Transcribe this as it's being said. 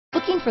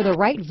Looking for the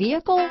right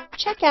vehicle?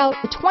 Check out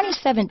the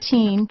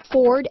 2017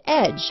 Ford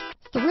Edge.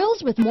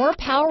 Thrills with more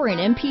power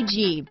and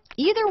MPG.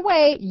 Either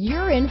way,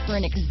 you're in for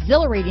an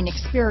exhilarating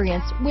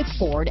experience with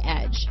Ford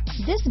Edge.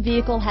 This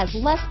vehicle has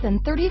less than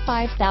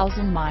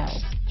 35,000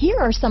 miles. Here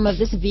are some of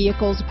this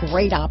vehicle's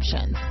great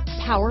options: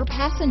 power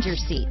passenger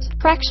seat,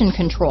 traction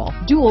control,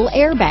 dual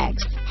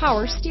airbags,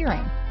 power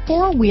steering,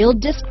 four-wheel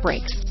disc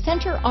brakes,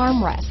 center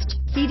armrest,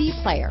 CD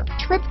player,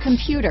 trip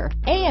computer,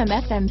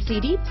 AM/FM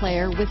CD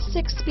player with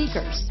 6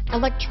 speakers,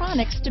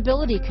 electronic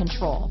stability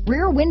control,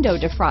 rear window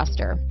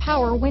defroster,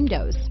 power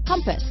windows,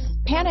 compass,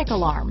 panic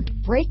alarm,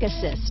 brake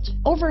assist,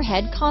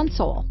 overhead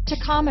console,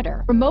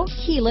 tachometer, remote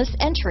keyless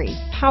entry,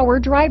 power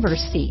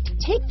driver's seat.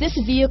 Take this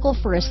vehicle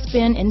for a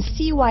spin and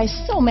see why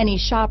so many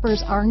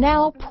shoppers are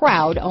now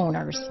proud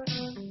owners.